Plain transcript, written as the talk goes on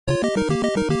Hey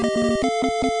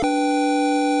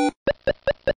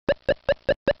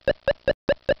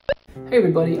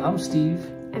everybody, I'm Steve.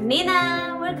 I'm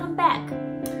Nina. Welcome back.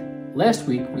 Last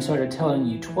week, we started telling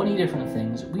you 20 different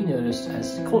things we noticed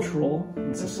as cultural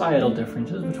and societal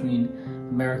differences between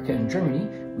America and Germany.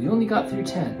 We only got through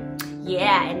 10.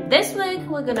 Yeah, and this week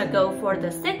we're gonna go for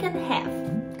the second half.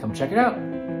 Come check it out.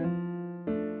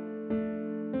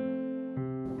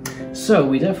 So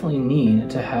we definitely need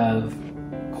to have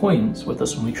coins with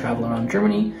us when we travel around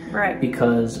Germany. Right.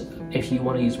 Because if you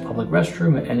want to use a public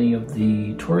restroom at any of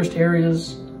the tourist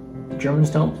areas, the Germans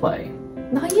don't play.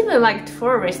 Not even like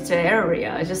tourist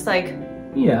area, just like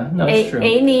Yeah, no, it's true.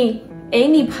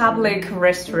 Any public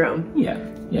restroom.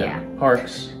 Yeah.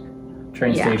 Parks,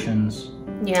 train stations.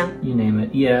 Yeah. You name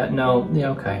it. Yeah,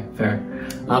 okay, fair.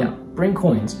 Bring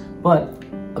coins. But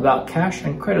about cash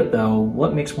and credit though,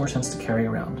 what makes more sense to carry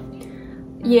around?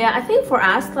 Yeah, I think for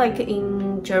us, like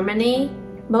in Germany,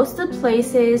 most of the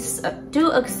places do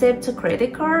accept a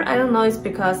credit card. I don't know, it's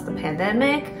because the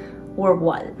pandemic or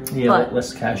what. Yeah, but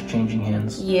less cash changing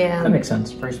hands. Yeah. That makes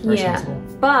sense. Very sensible.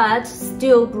 But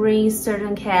still bring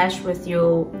certain cash with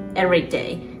you every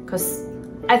day. Because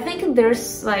I think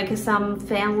there's like some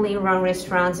family-run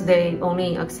restaurants, they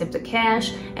only accept the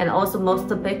cash. And also most of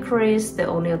the bakeries, they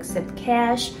only accept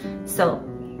cash. So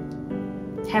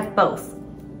have both.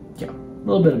 Yeah, a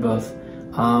little bit of both.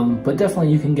 But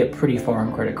definitely you can get pretty far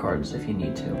on credit cards if you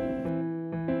need to.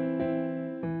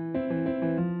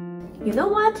 You know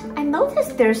what? I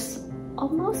noticed there's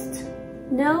almost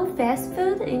no fast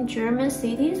food in German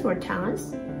cities or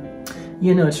towns.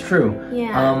 You know, it's true.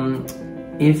 Yeah.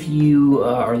 If you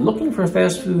are looking for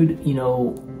fast food, you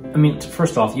know, I mean,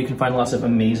 first off, you can find lots of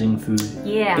amazing food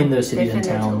in those cities and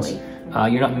towns.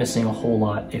 You're not missing a whole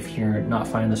lot if you're not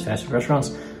finding those fast food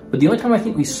restaurants. But the only time I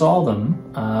think we saw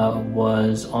them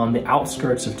was on the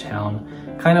outskirts of town.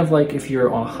 Kind of like if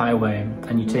you're on a highway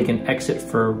and you take an exit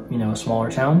for, you know, a smaller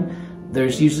town,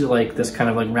 there's usually like this kind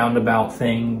of like roundabout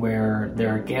thing where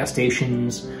there are gas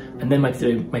stations and then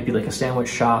there might be like a sandwich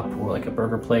shop or like a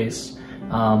burger place.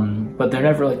 But they're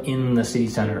never like in the city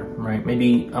center, right?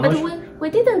 Maybe. We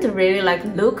didn't really like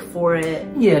look for it.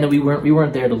 Yeah, no, we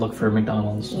weren't there to look for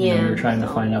McDonald's. Yeah, we were trying to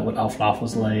find out what Auflauf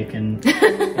was like, and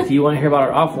if you want to hear about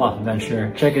our Auflauf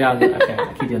adventure, check it out. Okay,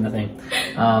 I keep doing the thing.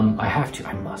 I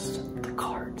must. The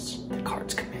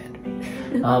cards command me.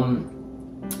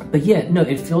 But yeah, no,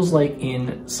 it feels like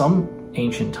in some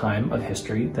ancient time of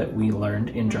history that we learned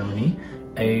in Germany,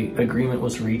 an agreement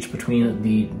was reached between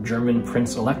the German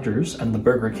prince electors and the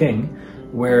Burger King,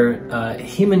 where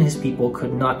him and his people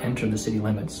could not enter the city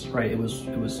limits. Right? It was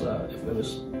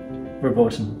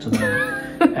verboten to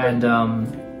them, and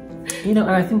you know,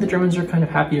 and I think the Germans are kind of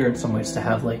happier in some ways to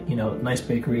have like, you know, nice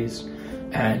bakeries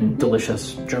and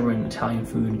delicious German, Italian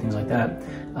food and things like that.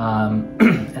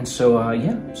 And so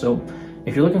yeah, so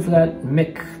if you're looking for that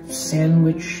Mick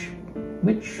sandwich,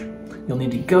 you'll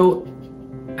need to go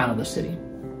out of the city.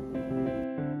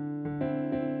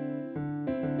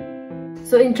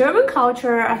 So in German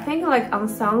culture, I think like on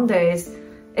Sundays,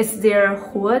 it's their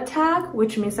Ruhe Tag,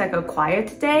 which means like a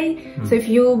quiet day. So if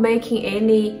you're making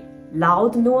any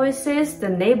loud noises, the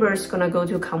neighbor's gonna go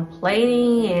to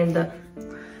complaining and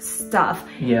stuff.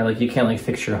 Yeah, like you can't like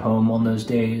fix your home on those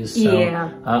days. So, yeah.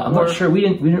 I'm not sure. We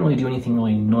didn't really do anything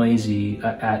really noisy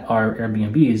at our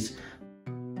Airbnbs.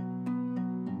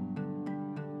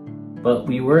 But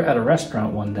we were at a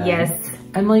restaurant one day. Yes.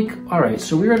 And like, all right,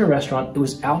 so we were at a restaurant. It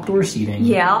was outdoor seating.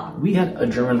 Yeah. We had a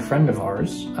German friend of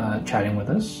ours chatting with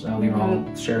us. We were all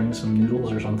sharing some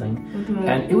noodles or something.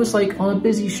 And it was like on a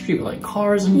busy street with like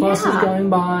cars and buses going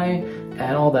by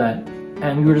and all that.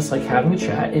 And we were just like having a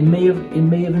chat. It may have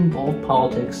involved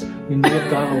politics. We may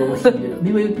have gotten a little heated.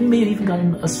 We may have even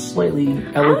gotten a slightly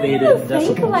elevated decibels. I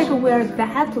don't think like we're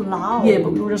that loud. Yeah,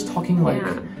 but we were just talking like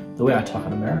the way I talk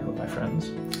in America with my friends.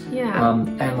 Yeah.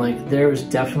 And like there was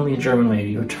definitely a German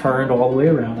lady who turned all the way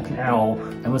around like an owl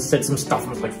and said some stuff and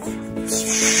was like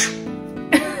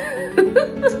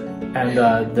and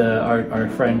our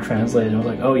friend translated and was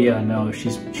like, oh yeah, no, she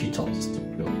told us to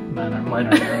really mind our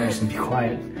manners and be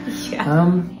quiet. Yeah.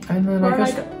 And then I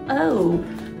guess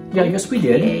yeah, I guess we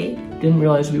did. Didn't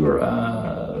realize we were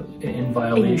in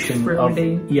violation of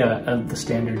the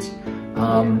standards.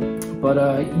 But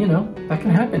you know, that can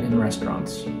happen in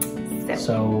restaurants.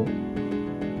 So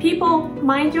people,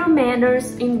 mind your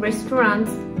manners in restaurants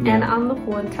and on the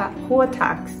Ruhe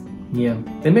Tags. Yeah,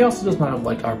 they may also just not have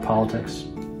liked our politics,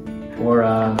 or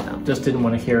just didn't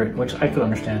want to hear it, which I could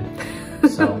understand.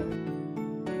 So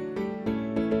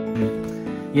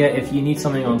yeah, if you need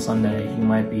something on Sunday, you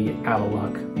might be out of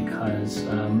luck because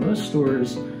most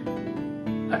stores,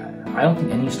 I don't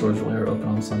think any stores really are open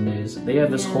on Sundays. They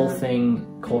have this whole thing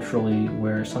culturally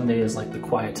where Sunday is like the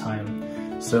quiet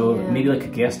time. So maybe like a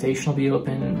gas station will be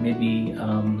open, maybe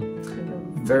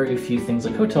very few things,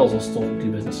 like hotels will still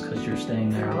do business because you're staying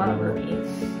there or whatever.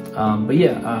 But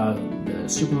yeah,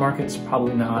 supermarkets,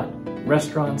 probably not.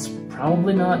 Restaurants,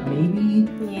 probably not, maybe.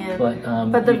 Yeah. But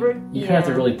you have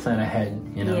to really plan ahead,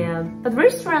 you know? Yeah, but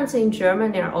restaurants in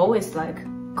Germany are always like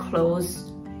closed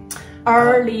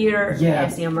earlier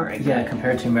as in America. Yeah,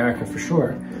 compared to America for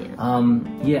sure.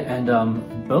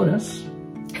 Bonus,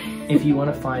 if you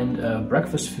want to find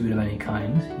breakfast food of any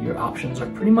kind, your options are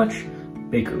pretty much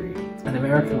bakery. In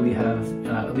America, we have,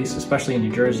 at least especially in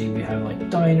New Jersey, we have like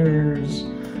diners,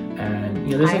 and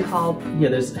you know,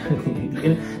 there's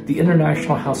the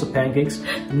International House of Pancakes,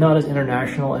 not as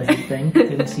international as you think.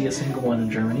 Didn't see a single one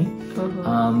in Germany.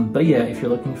 But yeah, if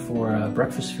you're looking for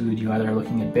breakfast food, you either are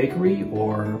looking at bakery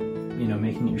or, you know,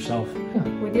 making it yourself.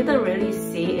 We didn't really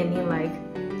see any like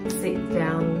sit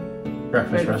down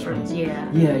breakfast restaurants.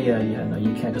 Yeah. No,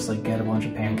 you can't just like get a bunch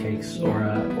of pancakes or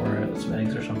some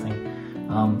eggs or something.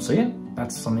 So yeah,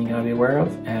 that's something you gotta be aware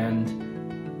of. And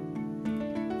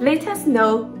let us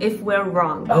know if we're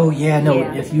wrong. Oh yeah, no.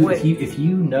 If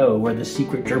you know where the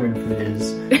secret German food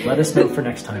is, let us know for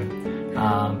next time,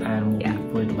 and we'll be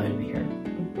really delighted to hear.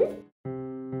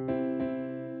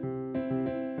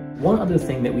 One other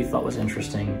thing that we thought was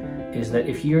interesting is that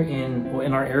if you're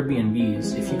in our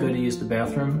Airbnbs, if you go to use the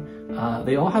bathroom,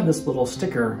 they all have this little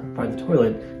sticker by the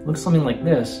toilet. It looks something like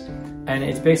this, and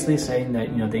it's basically saying that,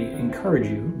 you know, they encourage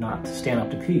you not to stand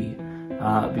up to pee.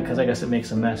 Because I guess it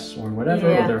makes a mess or whatever,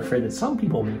 or they're afraid that some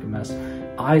people make a mess.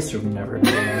 I certainly never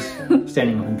made a mess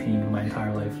standing up and peeing in my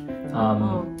entire life.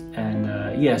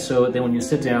 So then when you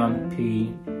sit down,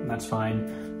 pee, that's fine.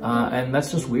 And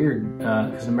that's just weird,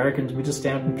 because Americans, we just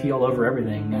stand up and pee all over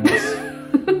everything. And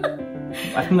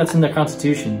I think that's in the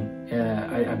Constitution,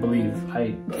 I believe.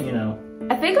 I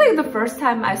think like the first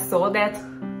time I saw that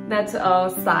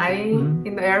sign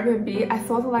in the Airbnb, I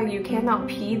thought like you cannot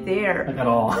pee there. Like at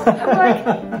all. I'm like,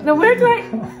 no, where do I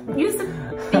use the...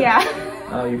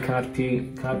 Oh, you cannot pee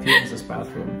in this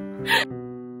bathroom.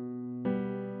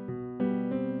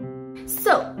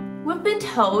 So, we've been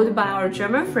told by our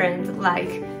German friends,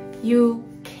 like, you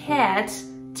can't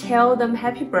tell them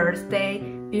happy birthday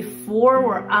before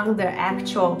or on their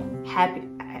actual happy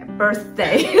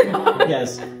birthday.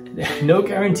 Yes. No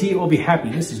guarantee it will be happy.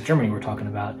 This is Germany we're talking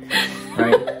about,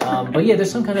 right? But yeah, there's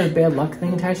some kind of bad luck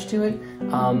thing attached to it.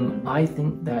 I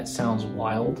think that sounds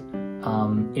wild.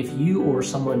 If you or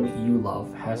someone you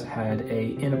love has had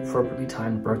a inappropriately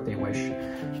timed birthday wish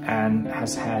and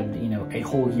has had, you know, a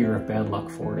whole year of bad luck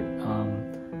for it,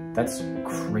 that's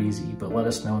crazy. But let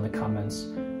us know in the comments.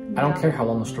 I don't care how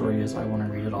long the story is. I want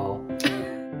to read it all.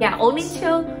 Yeah, only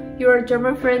tell your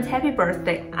German friends happy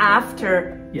birthday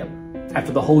after. Yep.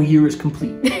 After the whole year is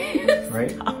complete,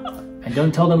 right? And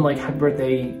don't tell them like happy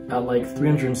birthday like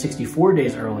 364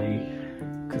 days early,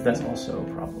 because that's also a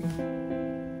problem.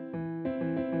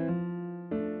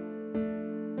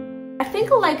 I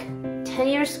think like 10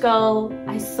 years ago,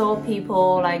 I saw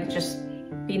people like just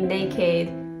be naked,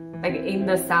 like in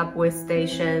the subway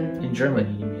station. In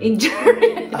Germany, you mean? In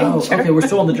Germany. Oh, okay, we're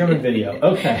still on the German video.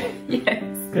 Okay. Yes.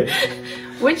 Good.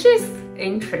 Which is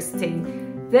interesting.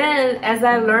 Then, as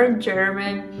I learned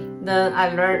German, then I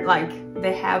learned like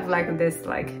they have like this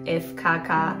like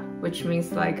FKK, which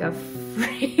means like a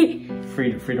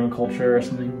freedom culture or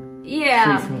something.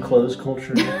 Yeah. Free from clothes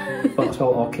culture. But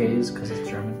spell all K's because it's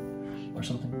German or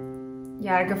something.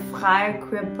 Yeah, like a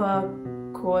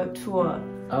Freikörperkultur.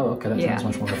 Oh, okay, that sounds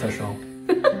much more official.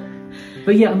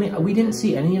 But yeah, I mean, we didn't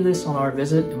see any of this on our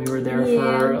visit, and we were there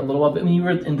for a little while. But I mean, you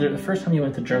were the first time you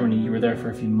went to Germany, you were there for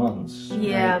a few months.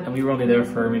 Yeah. Right? And we were only there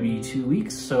for maybe 2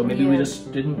 weeks, so maybe we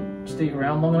just didn't stay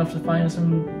around long enough to find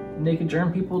some naked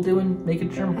German people doing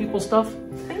naked German people stuff.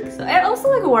 I think so. And also,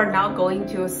 like, we're not going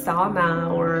to a sauna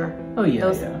or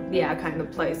those kind of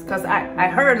place. Because I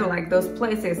heard, like, those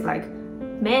places, like,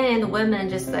 men and women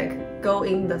just, like, go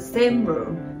in the same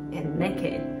room and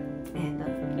naked.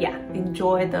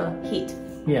 Enjoy the heat.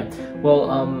 Yeah,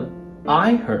 well,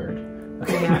 I heard.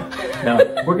 Okay, no,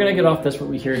 we're gonna get off this what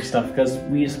we hear and stuff because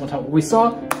we just want to talk what we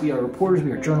saw. We are reporters,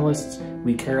 we are journalists,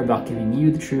 we care about giving you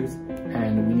the truth,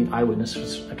 and we need eyewitness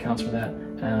accounts for that,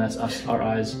 and that's us, our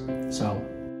eyes. So,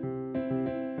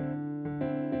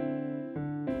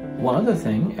 one other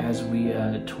thing, as we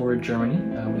toured Germany,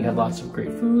 we had lots of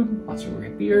great food, lots of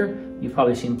great beer. You've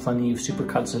probably seen plenty of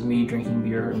supercuts of me drinking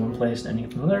beer in one place and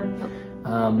eating from another.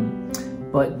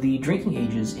 But the drinking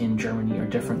ages in Germany are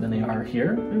different than they are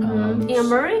here. In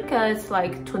America, it's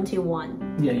like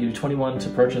 21. Yeah, you're 21 to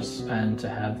purchase and to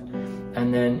have.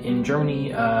 And then in Germany,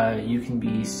 you can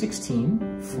be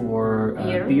 16 for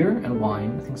beer and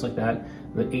wine, things like that,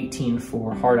 but 18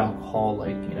 for hard alcohol,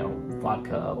 like, you know,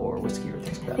 vodka or whiskey or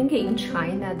things like that. I think in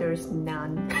China, there's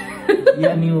none. Yeah,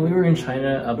 I mean, when we were in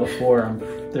China before,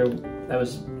 that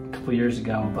was a couple years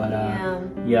ago, but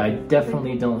yeah, I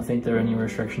definitely don't think there are any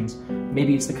restrictions.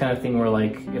 Maybe it's the kind of thing where,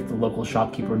 like, if the local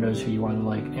shopkeeper knows who you are, they're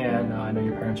like, no, I know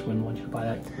your parents wouldn't want you to buy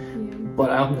that. Yeah.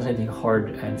 But I don't think there's anything hard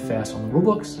and fast on the rule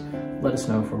books. Let us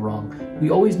know if we're wrong. We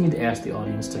always need to ask the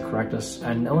audience to correct us,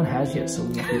 and no one has yet, so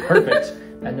we must be perfect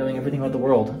at knowing everything about the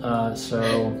world.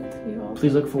 So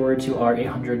please look forward to our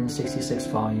 866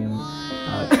 volume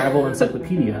travel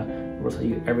encyclopedia, where we'll tell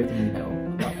you everything you know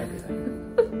about everything.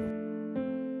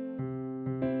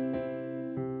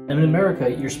 And in America,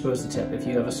 you're supposed to tip. If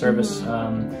you have a service,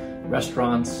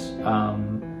 restaurants,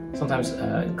 sometimes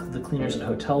the cleaners at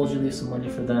hotels, you leave some money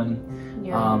for them.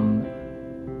 Yeah.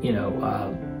 You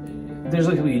know, there's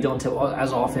like people you don't tip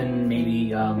as often.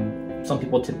 Maybe some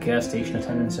people tip gas station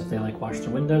attendants if they like wash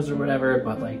their windows or whatever.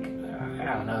 But like,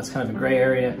 I don't know, it's kind of a gray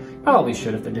area. Probably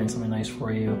should if they're doing something nice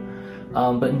for you.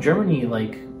 But in Germany,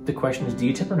 like the question is, do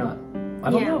you tip or not? I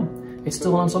don't know. It's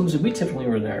still on some. We tipped when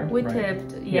we were there. We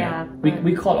tipped, yeah.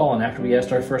 We caught on after we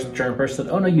asked our first German person.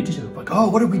 Said, "Oh no, you did tip." Like, oh,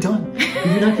 what have we done?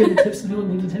 Did we not give the tips to people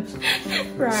who need the tips?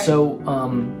 Right. So,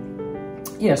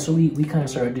 yeah. So we kind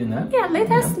of started doing that. Yeah, let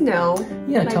us know.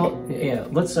 Yeah,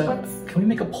 like, let's. Can we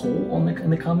make a poll in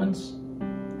the comments?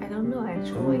 I don't know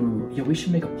actually. Ooh, yeah, we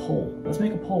should make a poll. Let's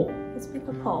make a poll. Let's make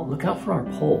a poll. Look out for our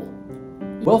poll.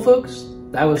 Well, folks.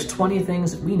 That was 20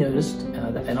 things that we noticed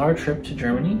in our trip to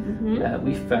Germany that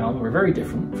we found were very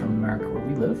different from America where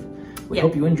we live. We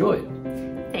hope you enjoyed.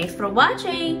 Thanks for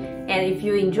watching. And if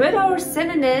you enjoyed our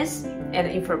silliness and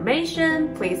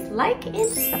information, please like and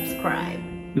subscribe.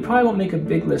 We probably won't make a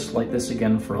big list like this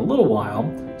again for a little while,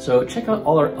 so check out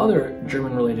all our other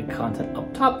German-related content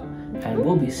up top, and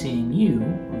we'll be seeing you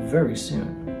very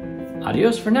soon.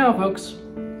 Adios for now, folks.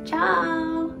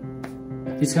 Ciao.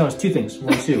 These count as two things.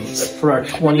 1, 2. For our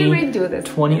 20 item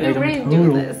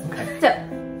total.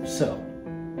 Okay. So.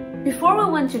 Before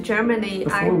we went to Germany.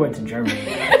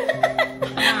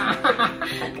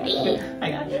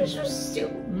 I got you so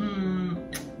stupid.